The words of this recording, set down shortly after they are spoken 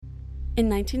In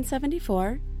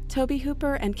 1974, Tobe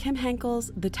Hooper and Kim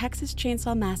Henkel's The Texas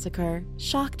Chainsaw Massacre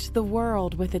shocked the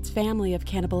world with its family of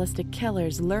cannibalistic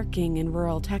killers lurking in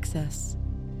rural Texas.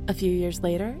 A few years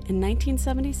later, in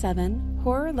 1977,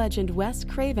 horror legend Wes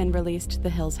Craven released The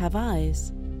Hills Have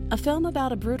Eyes, a film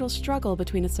about a brutal struggle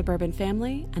between a suburban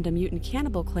family and a mutant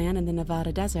cannibal clan in the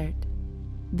Nevada desert.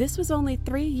 This was only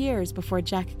 3 years before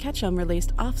Jack Ketchum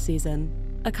released Off Season,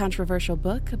 a controversial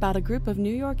book about a group of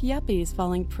New York yuppies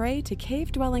falling prey to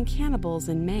cave-dwelling cannibals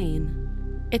in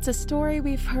Maine. It's a story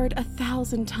we've heard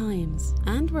 1,000 times,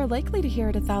 and we're likely to hear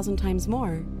it 1,000 times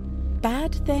more.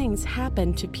 Bad things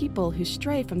happen to people who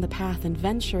stray from the path and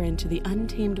venture into the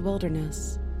untamed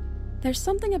wilderness. There's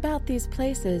something about these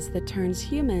places that turns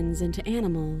humans into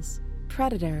animals,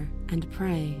 predator and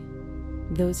prey,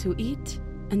 those who eat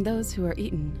and those who are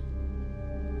eaten.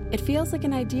 It feels like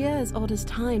an idea as old as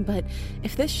time, but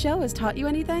if this show has taught you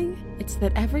anything, it's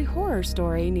that every horror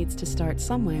story needs to start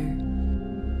somewhere.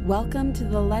 Welcome to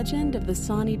the legend of the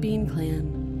Sawney Beane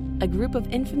clan, a group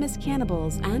of infamous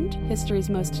cannibals and history's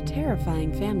most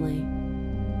terrifying family.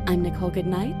 I'm Nicole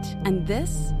Goodnight, and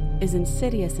this is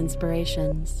Insidious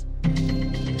Inspirations.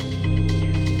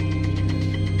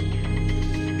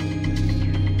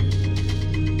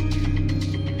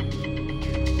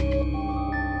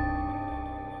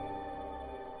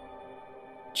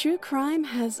 True crime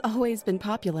has always been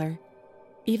popular.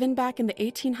 Even back in the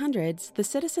 1800s, the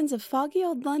citizens of foggy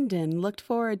old London looked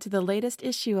forward to the latest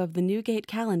issue of the Newgate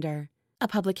Calendar, a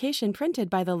publication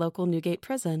printed by the local Newgate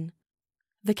prison.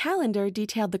 The calendar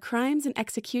detailed the crimes and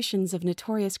executions of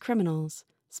notorious criminals,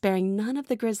 sparing none of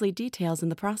the grisly details in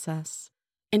the process.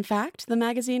 In fact, the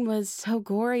magazine was so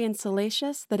gory and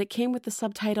salacious that it came with the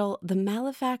subtitle, The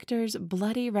Malefactor's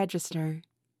Bloody Register.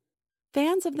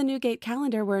 Fans of the Newgate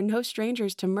Calendar were no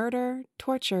strangers to murder,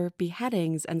 torture,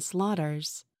 beheadings, and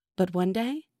slaughters. But one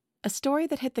day, a story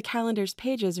that hit the calendar's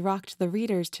pages rocked the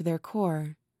readers to their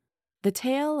core. The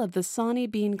tale of the Sawney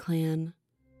Beane clan.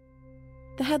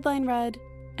 The headline read,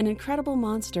 An incredible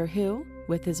monster who,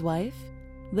 with his wife,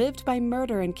 lived by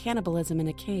murder and cannibalism in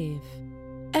a cave.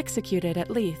 Executed at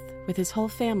Leith with his whole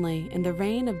family in the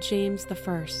reign of James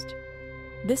I.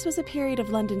 This was a period of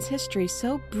London's history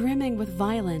so brimming with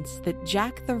violence that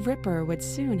Jack the Ripper would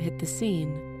soon hit the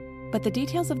scene. But the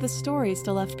details of the story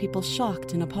still left people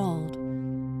shocked and appalled.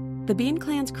 The Beane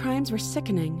clan's crimes were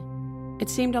sickening. It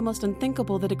seemed almost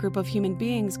unthinkable that a group of human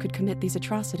beings could commit these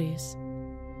atrocities.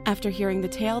 After hearing the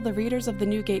tale, the readers of the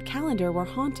Newgate Calendar were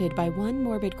haunted by one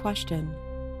morbid question.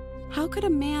 How could a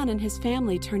man and his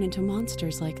family turn into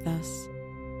monsters like this?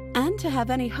 And to have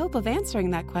any hope of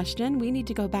answering that question, we need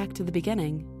to go back to the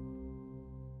beginning.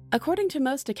 According to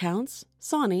most accounts,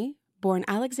 Sawney, born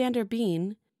Alexander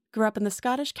Beane, grew up in the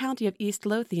Scottish county of East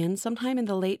Lothian sometime in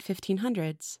the late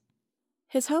 1500s.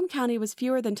 His home county was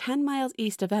fewer than 10 miles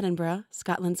east of Edinburgh,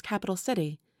 Scotland's capital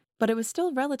city, but it was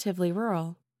still relatively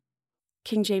rural.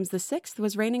 King James VI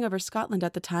was reigning over Scotland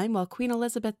at the time while Queen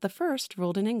Elizabeth I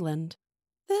ruled in England.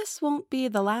 This won't be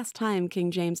the last time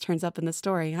King James turns up in the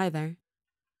story either.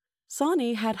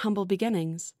 Sawney had humble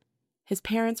beginnings. His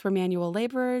parents were manual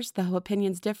laborers, though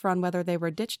opinions differ on whether they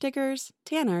were ditch diggers,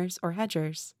 tanners, or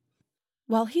hedgers.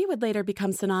 While he would later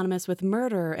become synonymous with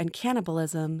murder and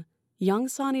cannibalism, young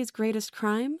Sawney's greatest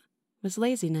crime was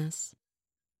laziness.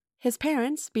 His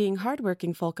parents, being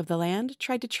hardworking folk of the land,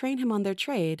 tried to train him on their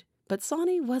trade, but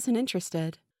Sawney wasn't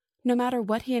interested. No matter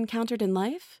what he encountered in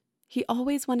life, he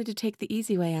always wanted to take the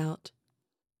easy way out.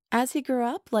 As he grew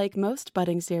up, like most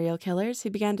budding serial killers, he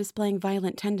began displaying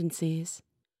violent tendencies.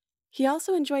 He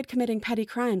also enjoyed committing petty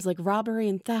crimes like robbery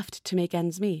and theft to make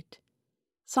ends meet.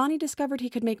 Sawney discovered he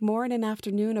could make more in an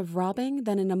afternoon of robbing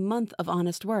than in a month of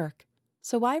honest work,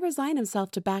 so why resign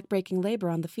himself to back-breaking labor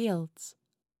on the fields?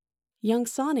 Young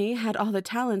Sawney had all the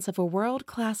talents of a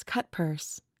world-class cut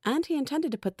purse, and he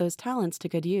intended to put those talents to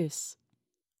good use.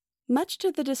 Much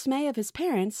to the dismay of his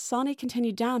parents, Sawney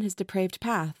continued down his depraved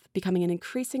path, becoming an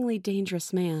increasingly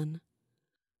dangerous man.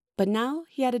 But now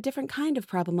he had a different kind of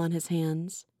problem on his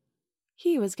hands.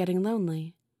 He was getting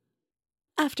lonely.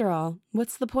 After all,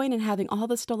 what's the point in having all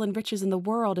the stolen riches in the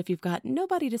world if you've got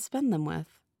nobody to spend them with?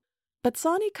 But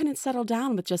Sawney couldn't settle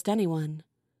down with just anyone.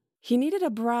 He needed a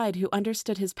bride who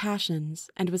understood his passions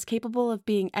and was capable of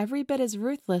being every bit as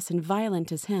ruthless and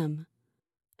violent as him.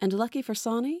 And lucky for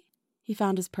Sawney, he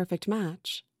found his perfect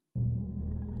match.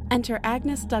 Enter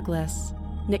Agnes Douglas,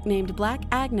 nicknamed Black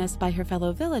Agnes by her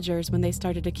fellow villagers when they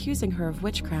started accusing her of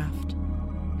witchcraft.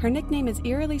 Her nickname is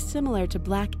eerily similar to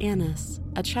Black Annis,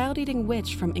 a child-eating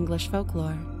witch from English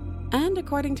folklore. And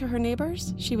according to her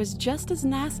neighbors, she was just as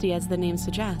nasty as the name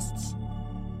suggests.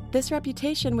 This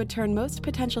reputation would turn most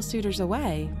potential suitors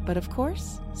away, but of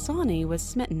course, Sawney was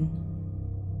smitten.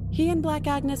 He and Black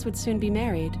Agnes would soon be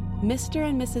married, Mr.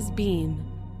 and Mrs. Beane,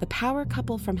 the power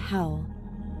couple from hell.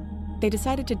 They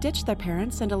decided to ditch their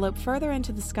parents and elope further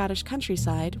into the Scottish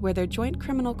countryside, where their joint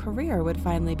criminal career would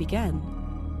finally begin.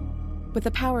 With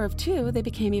the power of two, they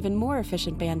became even more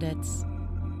efficient bandits.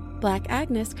 Black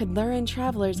Agnes could lure in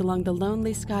travelers along the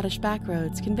lonely Scottish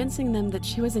backroads, convincing them that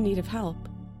she was in need of help.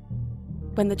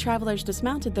 When the travelers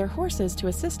dismounted their horses to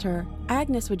assist her,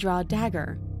 Agnes would draw a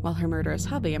dagger, while her murderous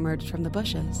hubby emerged from the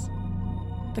bushes.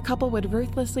 The couple would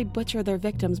ruthlessly butcher their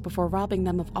victims before robbing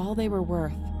them of all they were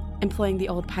worth, employing the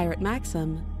old pirate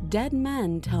maxim, "Dead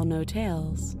men tell no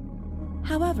tales."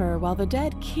 However, while the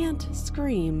dead can't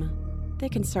scream, they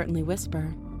can certainly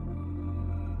whisper.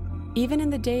 Even in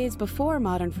the days before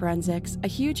modern forensics, a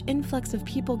huge influx of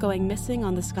people going missing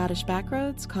on the Scottish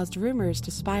backroads caused rumors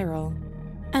to spiral.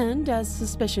 And as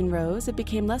suspicion rose, it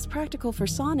became less practical for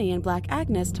Sawney and Black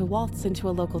Agnes to waltz into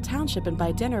a local township and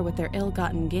buy dinner with their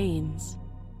ill-gotten gains.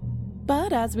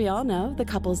 But as we all know, the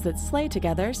couples that slay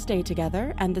together stay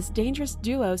together, and this dangerous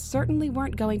duo certainly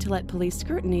weren't going to let police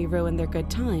scrutiny ruin their good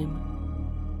time.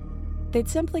 They'd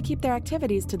simply keep their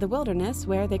activities to the wilderness,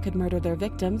 where they could murder their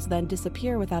victims, then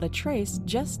disappear without a trace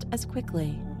just as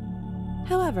quickly.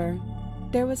 However,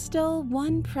 there was still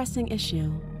one pressing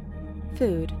issue: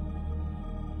 food.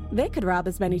 They could rob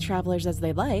as many travelers as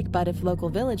they like, but if local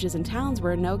villages and towns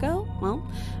were a no-go, well,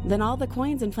 then all the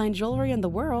coins and fine jewelry in the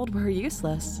world were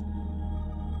useless.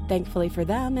 Thankfully for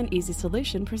them, an easy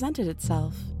solution presented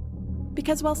itself.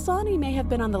 Because while Sawney may have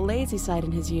been on the lazy side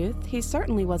in his youth, he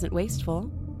certainly wasn't wasteful.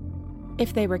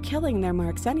 If they were killing their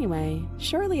marks anyway,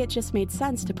 surely it just made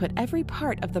sense to put every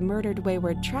part of the murdered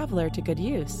wayward traveler to good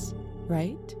use,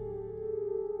 right?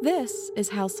 This is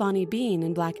how Sawney Beane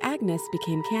and Black Agnes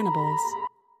became cannibals.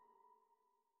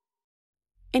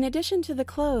 In addition to the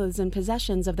clothes and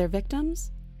possessions of their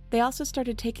victims, they also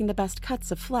started taking the best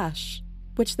cuts of flesh,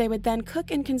 which they would then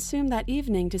cook and consume that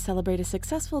evening to celebrate a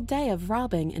successful day of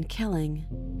robbing and killing.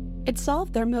 It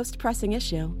solved their most pressing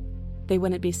issue. They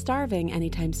wouldn't be starving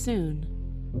anytime soon.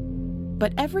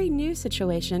 But every new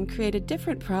situation created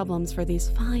different problems for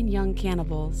these fine young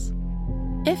cannibals.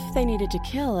 If they needed to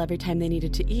kill every time they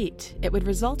needed to eat, it would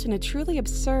result in a truly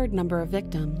absurd number of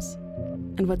victims.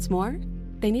 And what's more,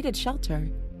 they needed shelter,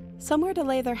 somewhere to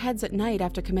lay their heads at night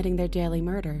after committing their daily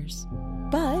murders.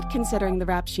 But considering the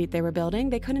rap sheet they were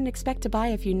building, they couldn't expect to buy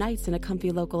a few nights in a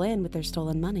comfy local inn with their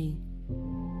stolen money.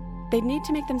 They'd need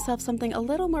to make themselves something a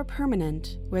little more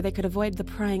permanent, where they could avoid the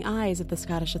prying eyes of the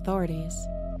Scottish authorities.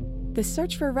 The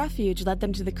search for refuge led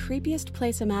them to the creepiest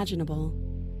place imaginable: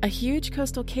 a huge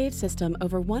coastal cave system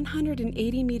over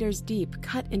 180 meters deep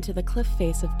cut into the cliff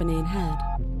face of Beane Head.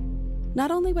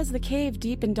 Not only was the cave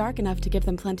deep and dark enough to give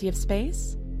them plenty of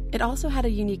space, it also had a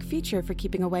unique feature for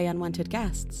keeping away unwanted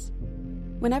guests.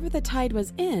 Whenever the tide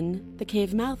was in, the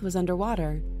cave mouth was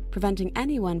underwater, preventing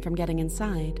anyone from getting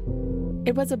inside.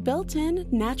 It was a built-in,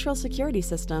 natural security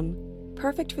system,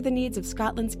 perfect for the needs of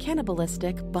Scotland's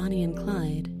cannibalistic Bonnie and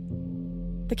Clyde.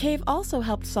 The cave also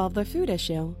helped solve their food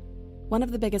issue. One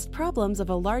of the biggest problems of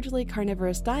a largely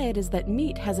carnivorous diet is that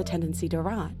meat has a tendency to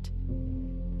rot.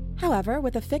 However,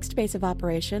 with a fixed base of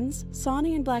operations,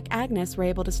 Sawney and Black Agnes were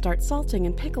able to start salting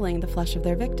and pickling the flesh of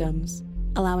their victims,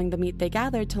 allowing the meat they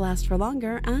gathered to last for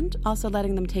longer and also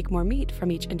letting them take more meat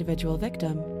from each individual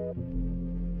victim.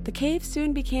 The cave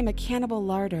soon became a cannibal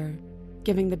larder,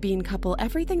 giving the Beane couple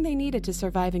everything they needed to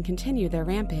survive and continue their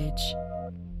rampage.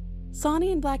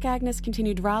 Sawney and Black Agnes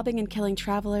continued robbing and killing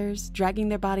travelers, dragging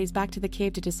their bodies back to the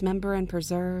cave to dismember and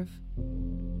preserve.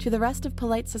 To the rest of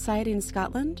polite society in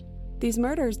Scotland, these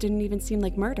murders didn't even seem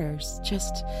like murders,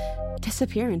 just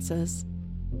disappearances.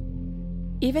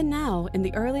 Even now, in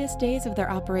the earliest days of their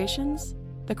operations,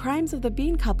 the crimes of the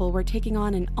Beane couple were taking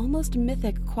on an almost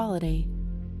mythic quality.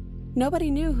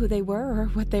 Nobody knew who they were or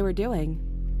what they were doing.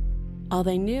 All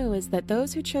they knew is that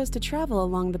those who chose to travel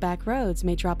along the back roads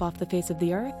may drop off the face of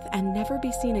the earth and never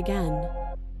be seen again.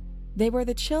 They were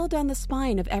the chill down the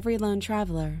spine of every lone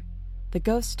traveler, the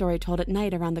ghost story told at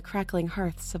night around the crackling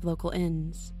hearths of local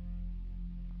inns.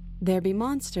 There be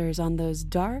monsters on those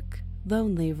dark,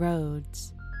 lonely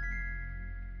roads.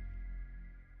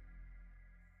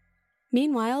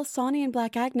 Meanwhile, Sawney and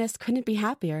Black Agnes couldn't be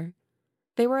happier.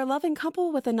 They were a loving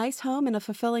couple with a nice home and a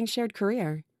fulfilling shared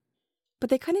career. But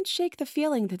they couldn't shake the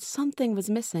feeling that something was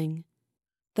missing.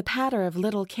 The patter of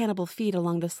little cannibal feet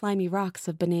along the slimy rocks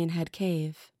of Beane Head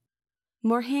Cave.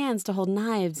 More hands to hold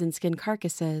knives and skin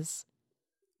carcasses.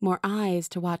 More eyes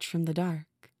to watch from the dark.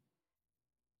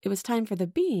 It was time for the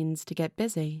Beanes to get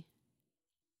busy.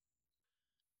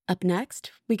 Up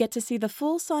next, we get to see the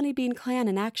full Sawney Beane clan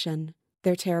in action,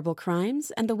 their terrible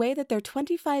crimes, and the way that their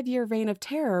 25-year reign of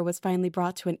terror was finally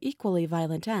brought to an equally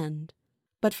violent end.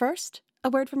 But first, a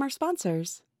word from our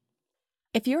sponsors.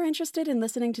 If you're interested in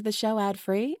listening to the show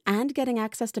ad-free and getting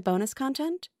access to bonus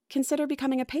content, consider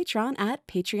becoming a patron at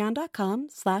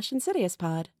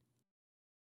patreon.com/insidiouspod.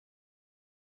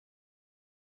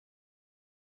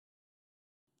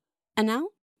 And now,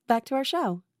 back to our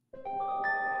show.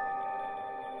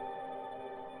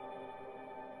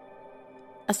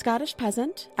 A Scottish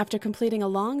peasant, after completing a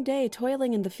long day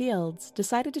toiling in the fields,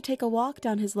 decided to take a walk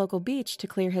down his local beach to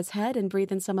clear his head and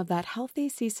breathe in some of that healthy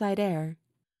seaside air.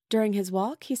 During his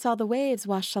walk, he saw the waves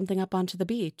wash something up onto the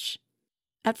beach.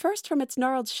 At first, from its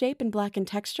gnarled shape and blackened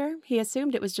texture, he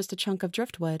assumed it was just a chunk of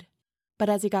driftwood. But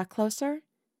as he got closer,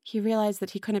 he realized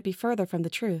that he couldn't be further from the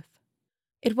truth.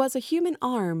 It was a human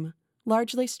arm,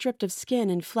 largely stripped of skin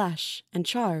and flesh, and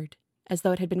charred, as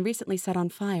though it had been recently set on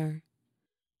fire.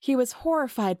 He was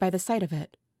horrified by the sight of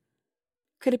it.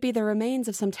 Could it be the remains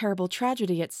of some terrible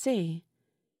tragedy at sea?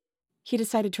 He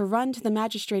decided to run to the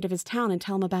magistrate of his town and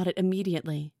tell him about it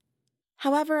immediately.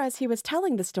 However, as he was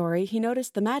telling the story, he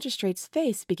noticed the magistrate's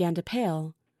face began to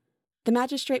pale. The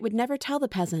magistrate would never tell the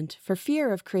peasant for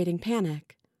fear of creating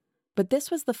panic. But this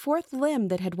was the 4th limb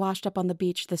that had washed up on the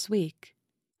beach this week,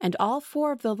 and all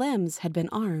 4 of the limbs had been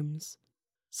arms.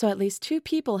 So at least 2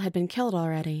 people had been killed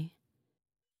already.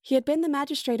 He had been the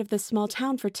magistrate of this small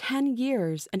town for 10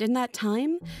 years, and in that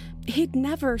time, he'd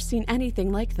never seen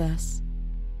anything like this.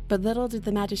 But little did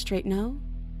the magistrate know,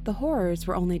 the horrors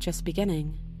were only just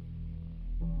beginning.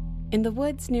 In the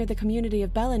woods near the community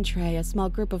of Ballantrae, a small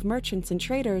group of merchants and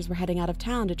traders were heading out of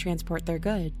town to transport their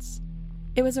goods.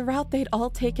 It was a route they'd all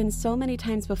taken so many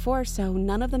times before, so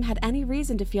none of them had any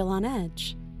reason to feel on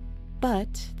edge.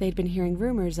 But they'd been hearing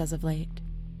rumors as of late.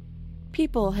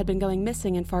 People had been going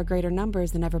missing in far greater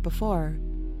numbers than ever before,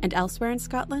 and elsewhere in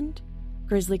Scotland,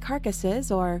 grisly carcasses,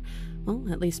 or,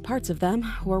 well, at least parts of them,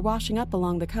 were washing up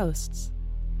along the coasts.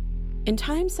 In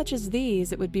times such as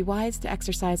these, it would be wise to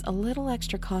exercise a little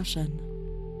extra caution.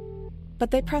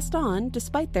 But they pressed on,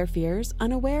 despite their fears,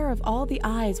 unaware of all the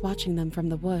eyes watching them from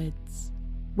the woods,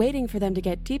 waiting for them to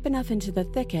get deep enough into the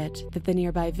thicket that the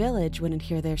nearby village wouldn't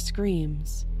hear their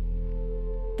screams.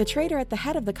 The trader at the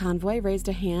head of the convoy raised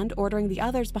a hand, ordering the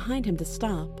others behind him to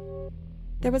stop.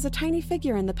 There was a tiny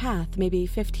figure in the path, maybe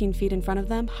 15 feet in front of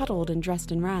them, huddled and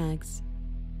dressed in rags.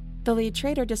 The lead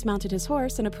trader dismounted his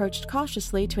horse and approached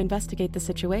cautiously to investigate the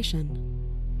situation.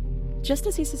 Just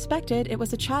as he suspected, it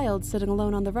was a child sitting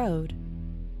alone on the road.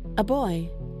 A boy,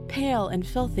 pale and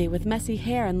filthy with messy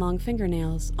hair and long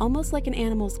fingernails, almost like an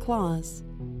animal's claws.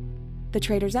 The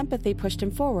trader's empathy pushed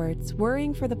him forwards,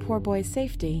 worrying for the poor boy's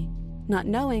safety, not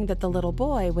knowing that the little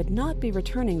boy would not be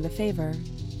returning the favor.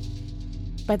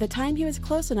 By the time he was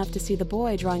close enough to see the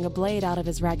boy drawing a blade out of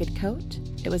his ragged coat,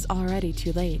 it was already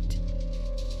too late.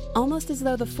 Almost as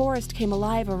though the forest came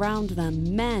alive around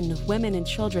them, men, women, and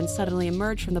children suddenly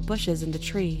emerged from the bushes and the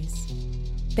trees.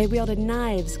 They wielded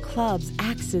knives, clubs,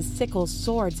 axes, sickles,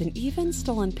 swords, and even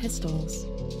stolen pistols,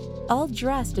 all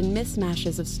dressed in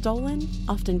mismatches of stolen,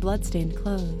 often blood-stained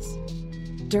clothes,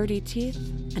 dirty teeth,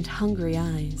 and hungry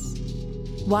eyes.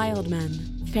 Wild men,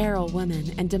 feral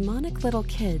women, and demonic little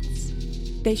kids.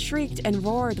 They shrieked and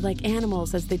roared like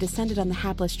animals as they descended on the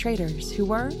hapless traders, who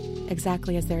were,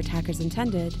 exactly as their attackers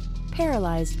intended,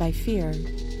 paralyzed by fear.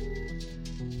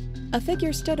 A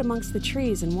figure stood amongst the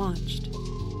trees and watched.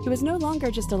 He was no longer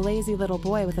just a lazy little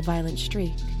boy with a violent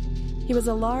streak. He was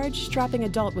a large, strapping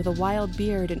adult with a wild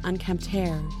beard and unkempt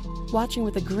hair, watching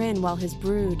with a grin while his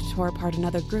brood tore apart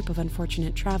another group of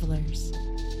unfortunate travelers.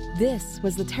 This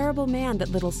was the terrible man that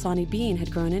little Sawney Beane had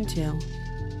grown into.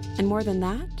 And more than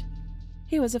that,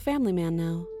 he was a family man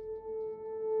now.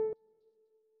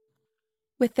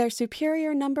 With their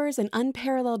superior numbers and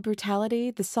unparalleled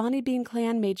brutality, the Sawney Beane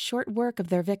clan made short work of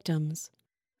their victims.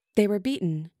 They were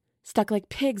beaten, stuck like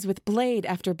pigs with blade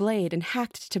after blade, and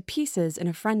hacked to pieces in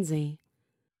a frenzy.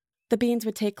 The Beanes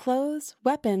would take clothes,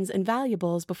 weapons, and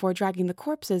valuables before dragging the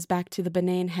corpses back to the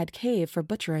Beane Head Cave for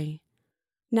butchery.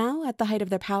 Now, at the height of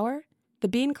their power, the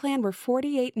Beane clan were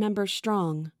 48 members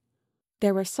strong.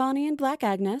 There were Sawney and Black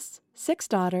Agnes, 6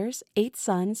 daughters, 8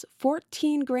 sons,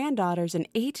 14 granddaughters, and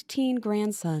 18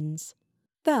 grandsons,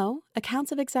 though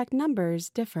accounts of exact numbers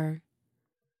differ.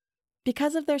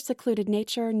 Because of their secluded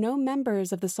nature, no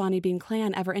members of the Sawney Beane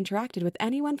clan ever interacted with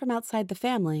anyone from outside the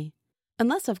family,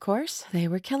 unless, of course, they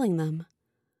were killing them.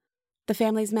 The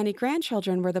family's many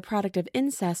grandchildren were the product of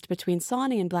incest between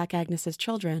Sawney and Black Agnes's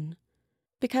children.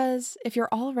 Because if you're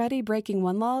already breaking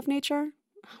one law of nature,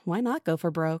 why not go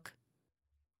for broke?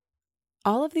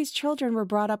 All of these children were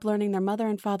brought up learning their mother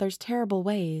and father's terrible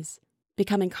ways,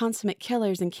 becoming consummate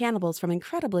killers and cannibals from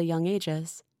incredibly young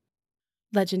ages.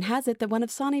 Legend has it that one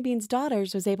of Sawney Beane's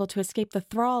daughters was able to escape the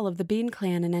thrall of the Beane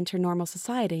clan and enter normal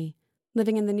society,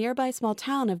 living in the nearby small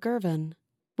town of Girvan,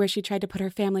 where she tried to put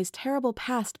her family's terrible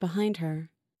past behind her.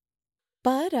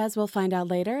 But, as we'll find out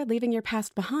later, leaving your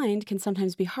past behind can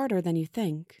sometimes be harder than you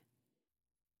think.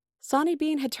 Sawney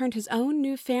Beane had turned his own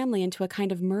new family into a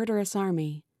kind of murderous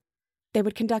army. They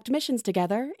would conduct missions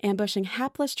together, ambushing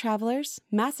hapless travelers,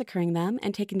 massacring them,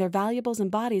 and taking their valuables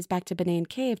and bodies back to Beane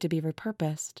Cave to be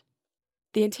repurposed.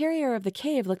 The interior of the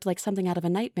cave looked like something out of a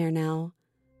nightmare now.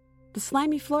 The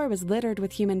slimy floor was littered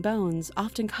with human bones,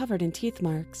 often covered in teeth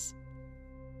marks.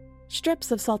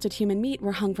 Strips of salted human meat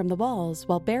were hung from the walls,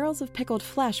 while barrels of pickled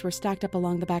flesh were stacked up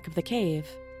along the back of the cave.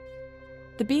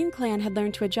 The Beane clan had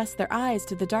learned to adjust their eyes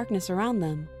to the darkness around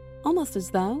them, almost as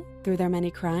though, through their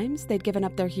many crimes, they'd given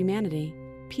up their humanity,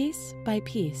 piece by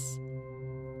piece.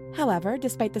 However,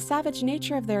 despite the savage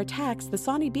nature of their attacks, the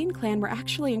Sawney Beane clan were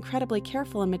actually incredibly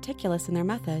careful and meticulous in their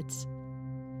methods.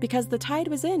 Because the tide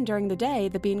was in during the day,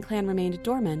 the Beane clan remained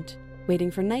dormant, waiting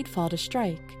for nightfall to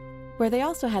strike, where they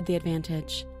also had the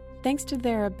advantage, thanks to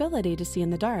their ability to see in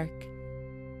the dark.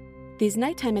 These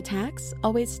nighttime attacks,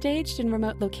 always staged in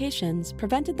remote locations,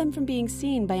 prevented them from being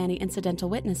seen by any incidental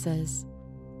witnesses.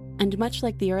 And much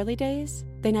like the early days,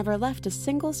 they never left a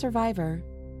single survivor.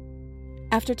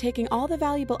 After taking all the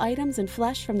valuable items and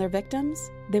flesh from their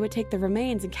victims, they would take the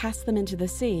remains and cast them into the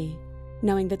sea,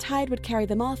 knowing the tide would carry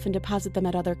them off and deposit them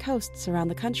at other coasts around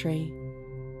the country.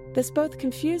 This both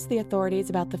confused the authorities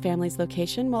about the family's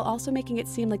location while also making it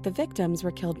seem like the victims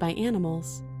were killed by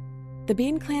animals. The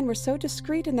Beane clan were so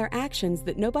discreet in their actions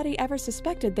that nobody ever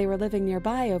suspected they were living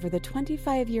nearby over the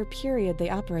 25-year period they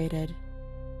operated.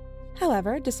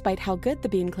 However, despite how good the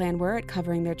Beane clan were at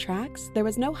covering their tracks, there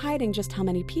was no hiding just how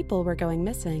many people were going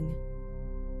missing.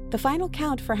 The final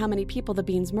count for how many people the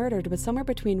Beanes murdered was somewhere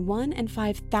between 1,000 and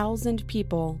 5,000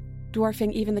 people,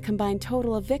 dwarfing even the combined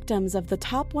total of victims of the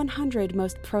top 100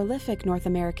 most prolific North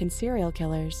American serial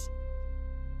killers.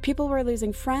 People were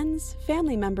losing friends,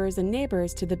 family members, and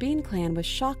neighbors to the Beane clan with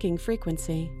shocking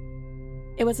frequency.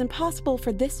 It was impossible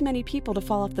for this many people to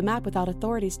fall off the map without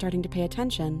authorities starting to pay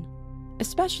attention,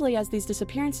 especially as these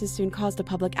disappearances soon caused a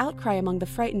public outcry among the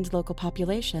frightened local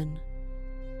population.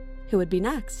 Who would be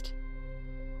next?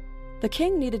 The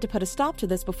king needed to put a stop to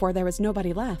this before there was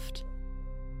nobody left.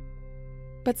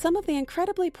 But some of the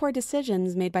incredibly poor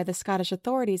decisions made by the Scottish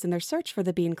authorities in their search for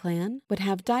the Beane clan would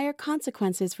have dire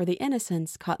consequences for the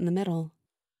innocents caught in the middle.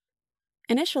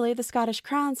 Initially, the Scottish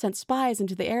crown sent spies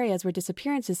into the areas where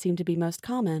disappearances seemed to be most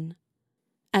common.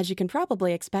 As you can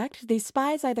probably expect, these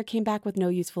spies either came back with no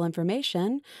useful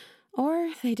information,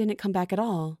 or they didn't come back at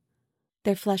all.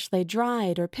 Their flesh lay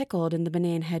dried or pickled in the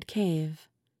Beane Head Cave.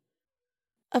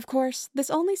 Of course, this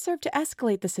only served to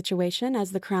escalate the situation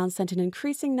as the Crown sent an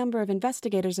increasing number of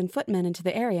investigators and footmen into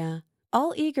the area,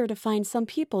 all eager to find some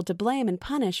people to blame and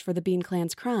punish for the Beane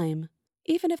clan's crime,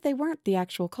 even if they weren't the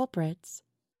actual culprits.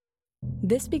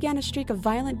 This began a streak of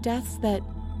violent deaths that,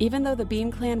 even though the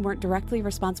Beane clan weren't directly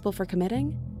responsible for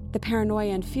committing, the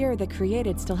paranoia and fear they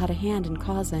created still had a hand in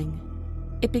causing.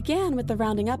 It began with the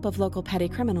rounding up of local petty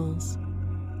criminals.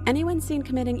 Anyone seen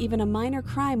committing even a minor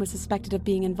crime was suspected of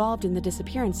being involved in the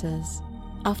disappearances,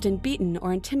 often beaten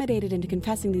or intimidated into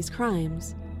confessing these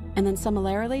crimes, and then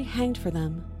summarily hanged for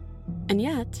them. And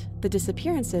yet, the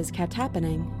disappearances kept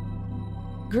happening.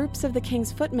 Groups of the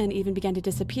king's footmen even began to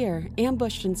disappear,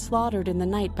 ambushed and slaughtered in the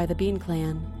night by the Beane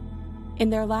clan. In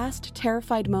their last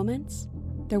terrified moments,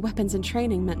 their weapons and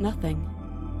training meant nothing.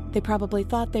 They probably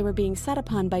thought they were being set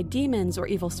upon by demons or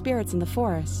evil spirits in the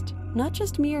forest, not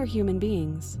just mere human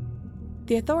beings.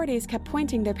 The authorities kept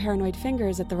pointing their paranoid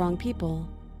fingers at the wrong people.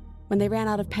 When they ran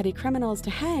out of petty criminals to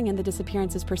hang and the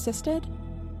disappearances persisted,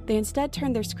 they instead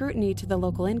turned their scrutiny to the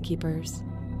local innkeepers.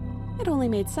 It only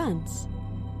made sense.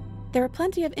 There were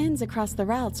plenty of inns across the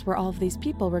routes where all of these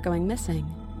people were going missing.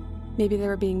 Maybe they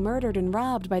were being murdered and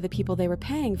robbed by the people they were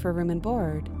paying for room and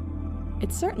board.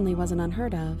 It certainly wasn't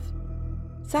unheard of.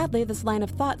 Sadly, this line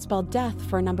of thought spelled death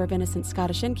for a number of innocent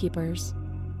Scottish innkeepers.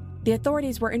 The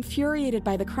authorities were infuriated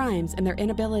by the crimes and their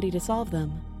inability to solve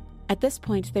them. At this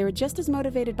point, they were just as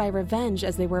motivated by revenge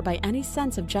as they were by any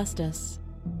sense of justice.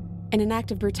 In an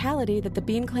act of brutality that the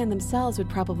Beane clan themselves would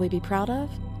probably be proud of,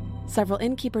 several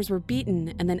innkeepers were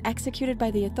beaten and then executed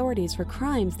by the authorities for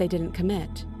crimes they didn't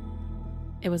commit.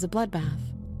 It was a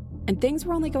bloodbath, and things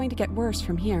were only going to get worse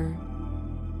from here.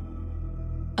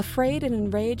 Afraid and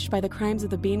enraged by the crimes of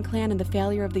the Beane clan and the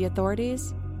failure of the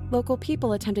authorities, local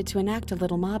people attempted to enact a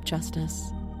little mob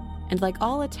justice. And like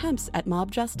all attempts at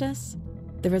mob justice,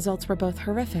 The results were both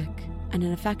horrific and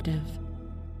ineffective.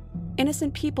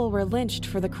 Innocent people were lynched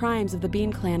for the crimes of the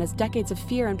Beane clan as decades of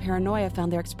fear and paranoia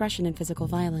found their expression in physical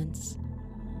violence.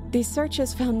 These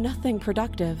searches found nothing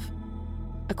productive.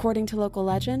 According to local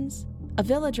legends, a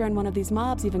villager in one of these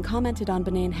mobs even commented on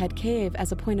Beane Head Cave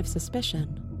as a point of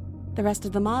suspicion. The rest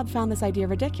of the mob found this idea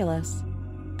ridiculous.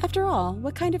 After all,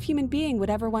 what kind of human being would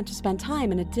ever want to spend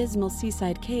time in a dismal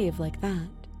seaside cave like that?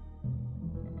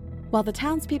 While the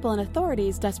townspeople and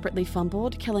authorities desperately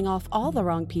fumbled, killing off all the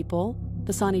wrong people,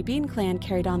 the Sawney Beane clan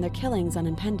carried on their killings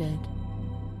unimpeded.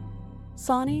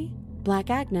 Sawney, Black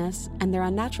Agnes, and their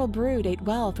unnatural brood ate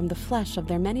well from the flesh of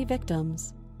their many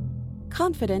victims,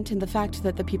 confident in the fact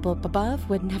that the people up above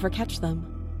would never catch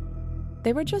them.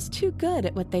 They were just too good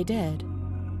at what they did.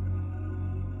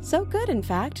 So good, in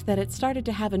fact, that it started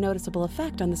to have a noticeable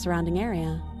effect on the surrounding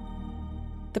area.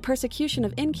 The persecution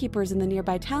of innkeepers in the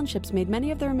nearby townships made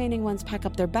many of the remaining ones pack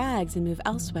up their bags and move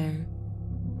elsewhere.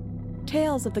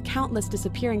 Tales of the countless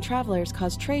disappearing travelers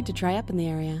caused trade to dry up in the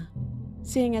area,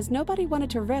 seeing as nobody wanted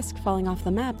to risk falling off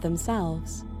the map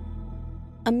themselves.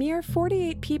 A mere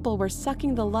 48 people were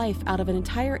sucking the life out of an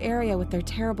entire area with their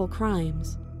terrible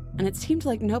crimes, and it seemed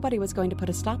like nobody was going to put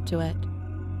a stop to it.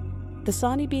 The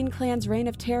Sawney Beane clan's reign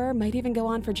of terror might even go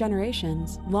on for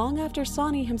generations, long after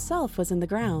Sawney himself was in the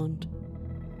ground.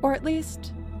 Or at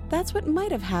least, that's what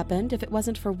might have happened if it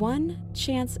wasn't for one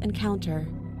chance encounter.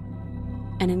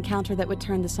 An encounter that would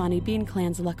turn the Sawney Beane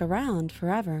clan's luck around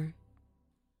forever.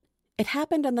 It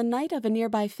happened on the night of a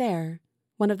nearby fair,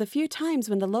 one of the few times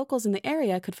when the locals in the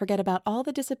area could forget about all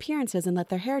the disappearances and let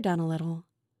their hair down a little.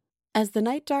 As the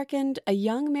night darkened, a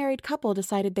young married couple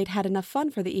decided they'd had enough fun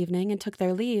for the evening and took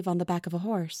their leave on the back of a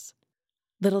horse.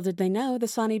 Little did they know, the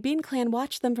Sawney Beane clan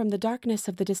watched them from the darkness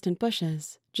of the distant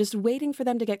bushes, just waiting for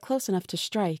them to get close enough to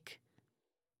strike.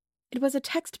 It was a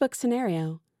textbook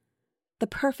scenario, the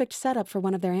perfect setup for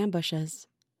one of their ambushes.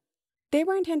 They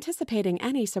weren't anticipating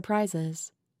any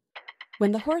surprises.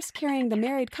 When the horse carrying the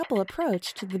married couple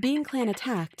approached, the Beane clan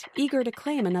attacked, eager to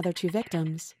claim another 2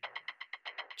 victims.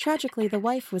 Tragically, the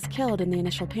wife was killed in the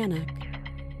initial panic.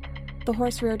 The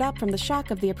horse reared up from the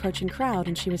shock of the approaching crowd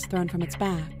and she was thrown from its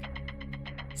back.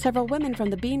 Several women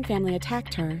from the Beane family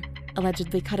attacked her,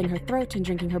 allegedly cutting her throat and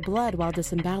drinking her blood while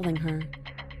disemboweling her.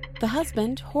 The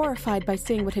husband, horrified by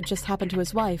seeing what had just happened to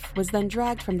his wife, was then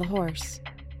dragged from the horse.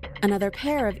 Another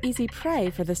pair of easy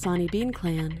prey for the Sawney Beane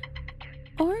clan.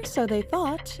 Or so they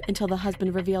thought, until the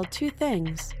husband revealed 2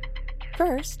 things.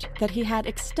 First, that he had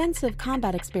extensive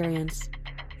combat experience,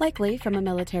 likely from a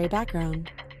military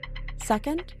background.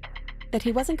 Second, that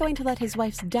he wasn't going to let his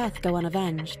wife's death go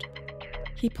unavenged.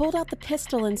 He pulled out the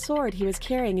pistol and sword he was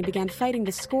carrying and began fighting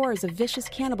the scores of vicious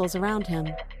cannibals around him,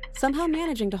 somehow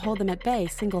managing to hold them at bay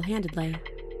single-handedly.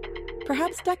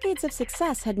 Perhaps decades of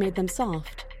success had made them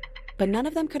soft, but none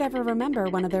of them could ever remember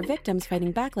one of their victims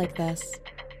fighting back like this.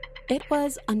 It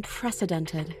was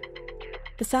unprecedented.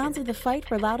 The sounds of the fight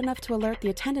were loud enough to alert the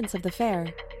attendants of the fair.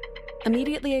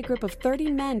 Immediately, a group of 30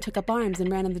 men took up arms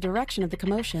and ran in the direction of the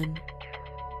commotion.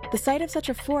 The sight of such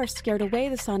a force scared away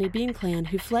the Sawney Beane clan,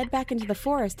 who fled back into the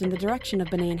forest in the direction of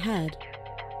Beane Head.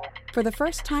 For the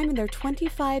first time in their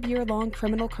 25-year-long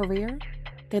criminal career,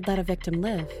 they'd let a victim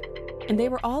live, and they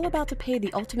were all about to pay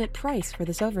the ultimate price for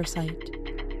this oversight.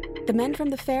 The men from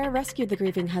the fair rescued the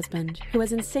grieving husband, who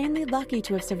was insanely lucky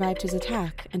to have survived his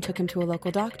attack, and took him to a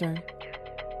local doctor.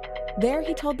 There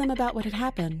he told them about what had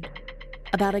happened,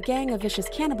 about a gang of vicious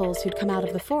cannibals who'd come out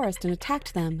of the forest and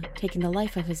attacked them, taking the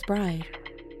life of his bride.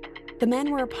 The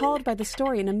men were appalled by the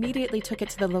story and immediately took it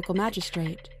to the local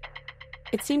magistrate.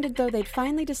 It seemed as though they'd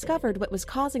finally discovered what was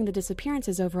causing the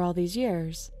disappearances over all these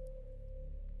years.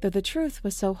 Though the truth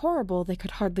was so horrible they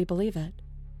could hardly believe it.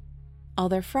 All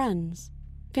their friends,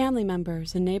 family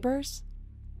members, and neighbors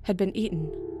had been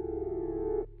eaten.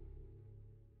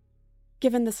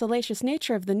 Given the salacious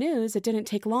nature of the news, it didn't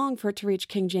take long for it to reach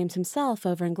King James himself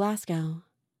over in Glasgow.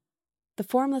 The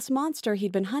formless monster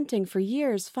he'd been hunting for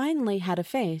years finally had a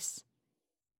face.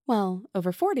 Well,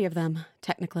 over 40 of them,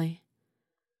 technically.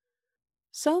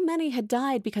 So many had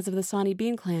died because of the Sawney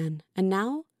Beane clan, and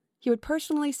now he would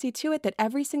personally see to it that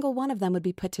every single one of them would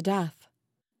be put to death.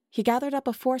 He gathered up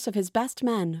a force of his best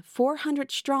men,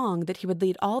 400 strong, that he would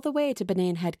lead all the way to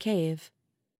Beane Head Cave.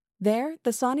 There,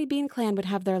 the Sawney Beane clan would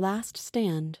have their last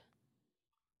stand.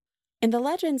 In the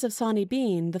legends of Sawney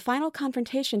Beane, the final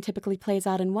confrontation typically plays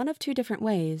out in one of 2 different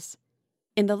ways.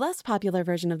 In the less popular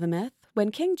version of the myth,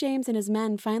 when King James and his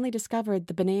men finally discovered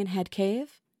the Beane Head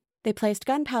Cave, they placed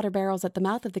gunpowder barrels at the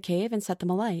mouth of the cave and set them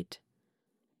alight.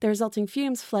 The resulting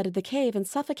fumes flooded the cave and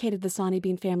suffocated the Sawney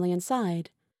Beane family inside,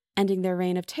 ending their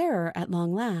reign of terror at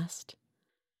long last.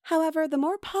 However, the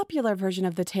more popular version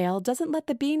of the tale doesn't let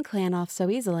the Beane clan off so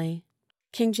easily.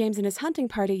 King James and his hunting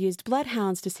party used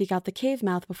bloodhounds to seek out the cave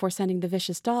mouth before sending the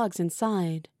vicious dogs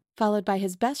inside, followed by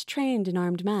his best trained and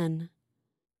armed men.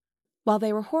 While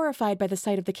they were horrified by the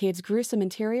sight of the cave's gruesome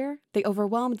interior, they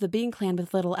overwhelmed the Beane clan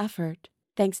with little effort,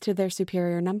 thanks to their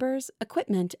superior numbers,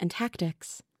 equipment, and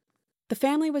tactics. The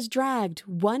family was dragged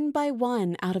one by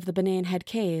one out of the Beane Head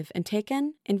cave and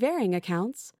taken, in varying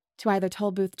accounts, to either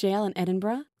Tolbooth Jail in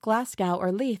Edinburgh, Glasgow,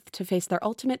 or Leith to face their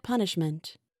ultimate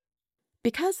punishment.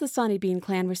 Because the Sawney Beane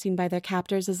clan were seen by their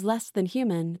captors as less than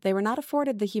human, they were not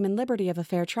afforded the human liberty of a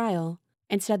fair trial.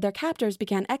 Instead, their captors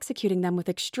began executing them with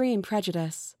extreme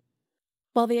prejudice.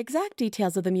 While the exact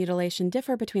details of the mutilation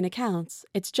differ between accounts,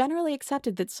 it's generally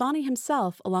accepted that Sawney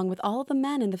himself, along with all the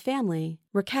men in the family,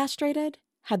 were castrated,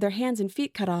 had their hands and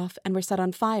feet cut off, and were set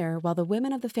on fire while the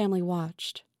women of the family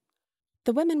watched.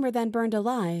 The women were then burned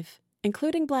alive,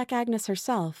 including Black Agnes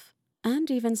herself, and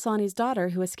even Sawney's daughter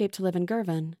who escaped to live in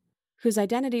Girvan, whose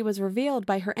identity was revealed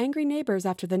by her angry neighbors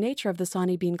after the nature of the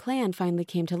Sawney Beane clan finally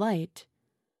came to light.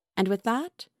 And with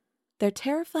that, their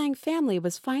terrifying family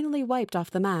was finally wiped off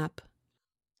the map.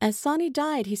 As Sawney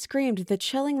died, he screamed the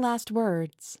chilling last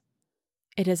words,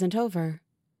 "It isn't over.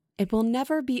 It will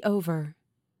never be over."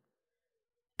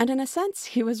 And in a sense,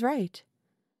 he was right.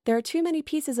 There are too many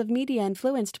pieces of media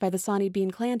influenced by the Sawney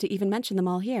Beane clan to even mention them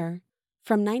all here.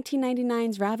 From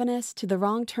 1999's Ravenous to the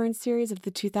Wrong Turn series of the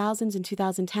 2000s and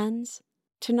 2010s,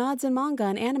 to nods in manga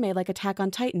and anime like Attack on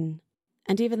Titan,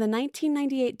 and even the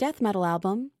 1998 death metal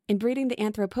album, Inbreeding the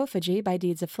Anthropophagy by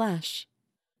Deeds of Flesh.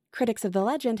 Critics of the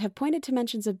legend have pointed to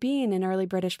mentions of Beane in early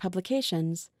British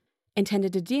publications,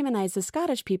 intended to demonize the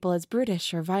Scottish people as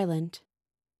brutish or violent.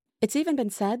 It's even been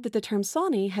said that the term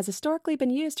Sawney has historically been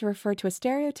used to refer to a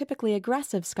stereotypically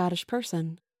aggressive Scottish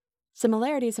person.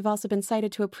 Similarities have also been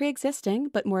cited to a pre-existing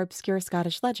but more obscure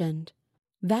Scottish legend,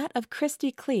 that of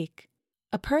Christy Cleek,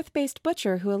 a Perth-based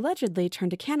butcher who allegedly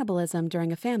turned to cannibalism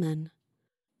during a famine.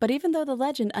 But even though the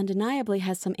legend undeniably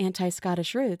has some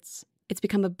anti-Scottish roots, it's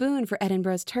become a boon for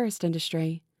Edinburgh's tourist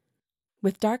industry,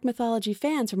 with dark mythology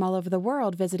fans from all over the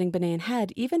world visiting Beane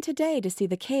Head even today to see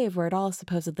the cave where it all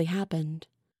supposedly happened.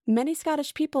 Many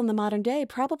Scottish people in the modern day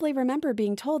probably remember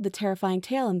being told the terrifying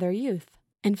tale in their youth,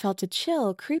 and felt a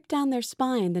chill creep down their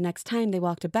spine the next time they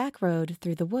walked a back road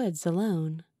through the woods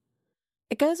alone.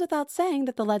 It goes without saying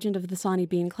that the legend of the Sawney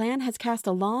Beane clan has cast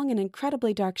a long and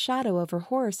incredibly dark shadow over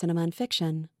horror cinema and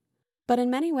fiction. But in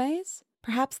many ways,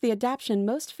 perhaps the adaptation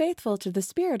most faithful to the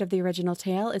spirit of the original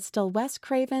tale is still Wes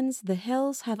Craven's The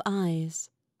Hills Have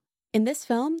Eyes. In this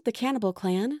film, the cannibal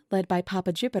clan, led by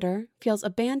Papa Jupiter, feels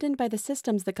abandoned by the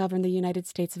systems that govern the United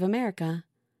States of America.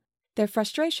 Their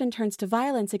frustration turns to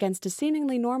violence against a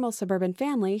seemingly normal suburban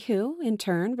family who, in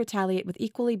turn, retaliate with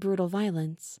equally brutal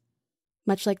violence.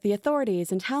 Much like the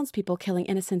authorities and townspeople killing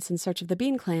innocents in search of the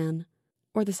Beane clan,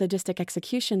 or the sadistic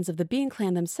executions of the Beane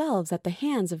clan themselves at the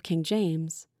hands of King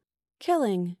James.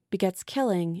 Killing begets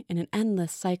killing in an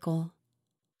endless cycle.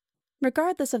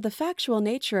 Regardless of the factual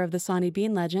nature of the Sawney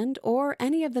Beane legend or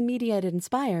any of the media it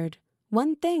inspired,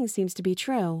 one thing seems to be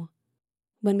true.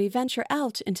 When we venture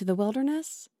out into the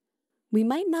wilderness, we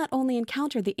might not only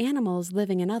encounter the animals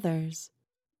living in others,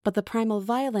 but the primal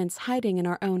violence hiding in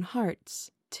our own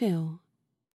hearts, too.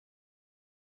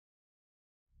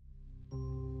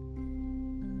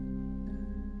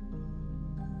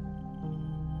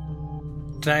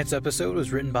 Tonight's episode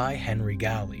was written by Henry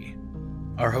Galley.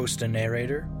 Our host and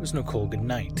narrator was Nicole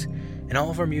Goodnight, and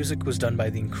all of our music was done by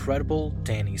the incredible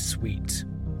Danny Sweet.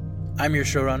 I'm your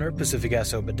showrunner, Pacific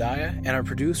S. Obadiah, and our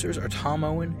producers are Tom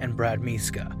Owen and Brad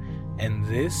Miska, and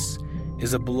this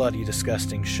is a bloody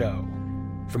disgusting show.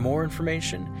 For more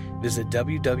information, visit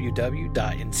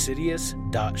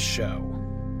www.insidious.show.